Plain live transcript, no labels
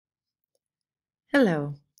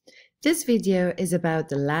Hello. This video is about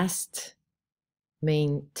the last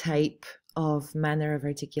main type of manner of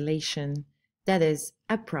articulation, that is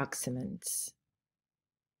approximants.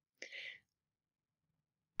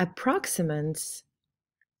 Approximants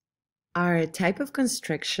are a type of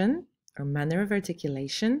constriction or manner of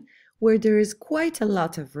articulation where there is quite a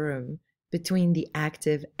lot of room between the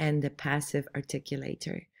active and the passive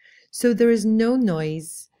articulator. So there is no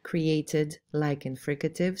noise created like in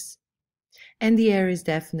fricatives, and the air is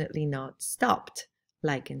definitely not stopped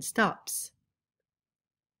like in stops.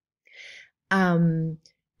 And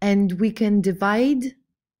we can divide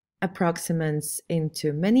approximants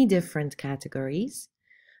into many different categories,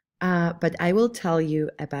 but I will tell you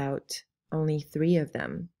about only 3 of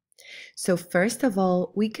them. So first of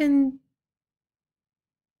all, we can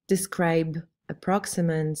describe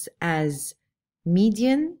approximants as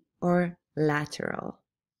median or lateral.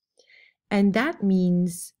 And that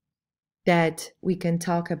means that we can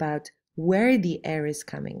talk about where the air is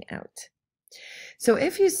coming out. So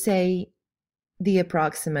if you say the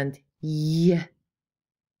approximant y,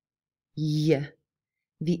 the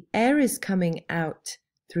air is coming out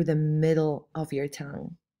through the middle of your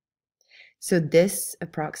tongue. So this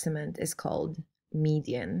approximant is called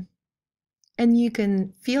median. And you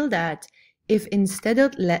can feel that if instead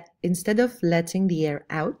of letting the air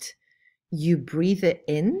out, you breathe it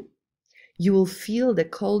in, you will feel the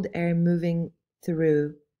cold air moving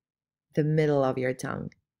through the middle of your tongue.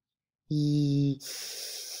 You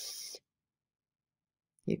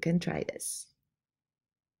can try this.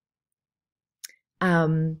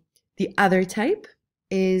 The other type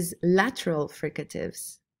is lateral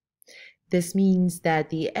fricatives. This means that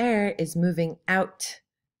the air is moving out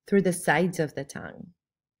through the sides of the tongue.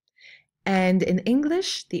 And in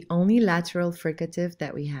English, the only lateral fricative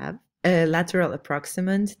that we have, lateral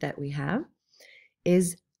approximant that we have,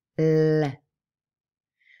 is L.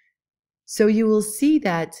 So you will see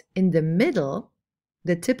that in the middle,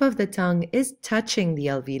 the tip of the tongue is touching the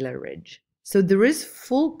alveolar ridge. So there is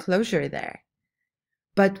full closure there.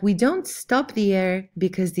 But we don't stop the air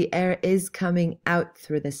because the air is coming out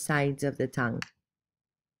through the sides of the tongue.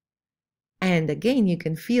 And again, you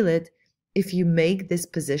can feel it if you make this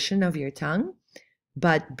position of your tongue,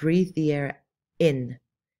 but breathe the air in,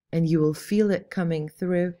 and you will feel it coming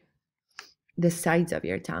through the sides of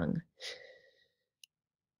your tongue.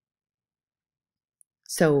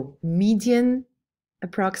 So median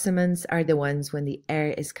approximants are the ones when the air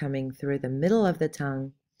is coming through the middle of the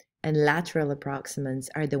tongue, and lateral approximants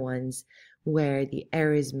are the ones where the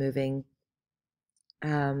air is moving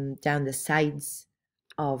down the sides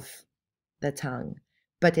of the tongue.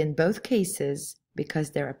 But in both cases,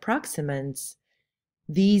 because they're approximants,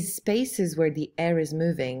 these spaces where the air is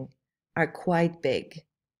moving are quite big.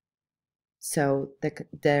 So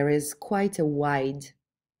there is quite a wide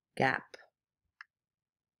gap.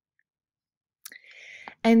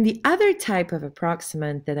 And the other type of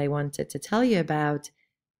approximant that I wanted to tell you about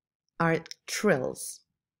are trills.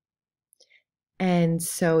 And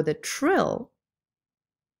so the trill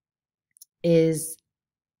is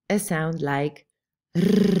a sound like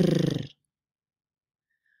rrr.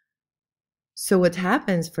 So what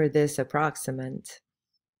happens for this approximant,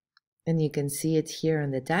 and you can see it here on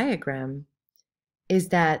the diagram, is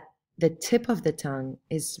that the tip of the tongue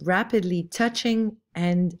is rapidly touching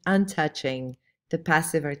and untouching the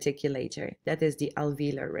passive articulator, that is the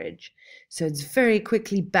alveolar ridge. So it's very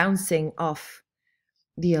quickly bouncing off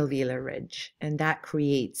the alveolar ridge, and that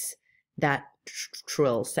creates that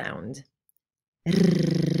trill sound.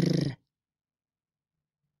 And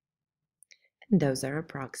those are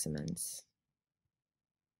approximants.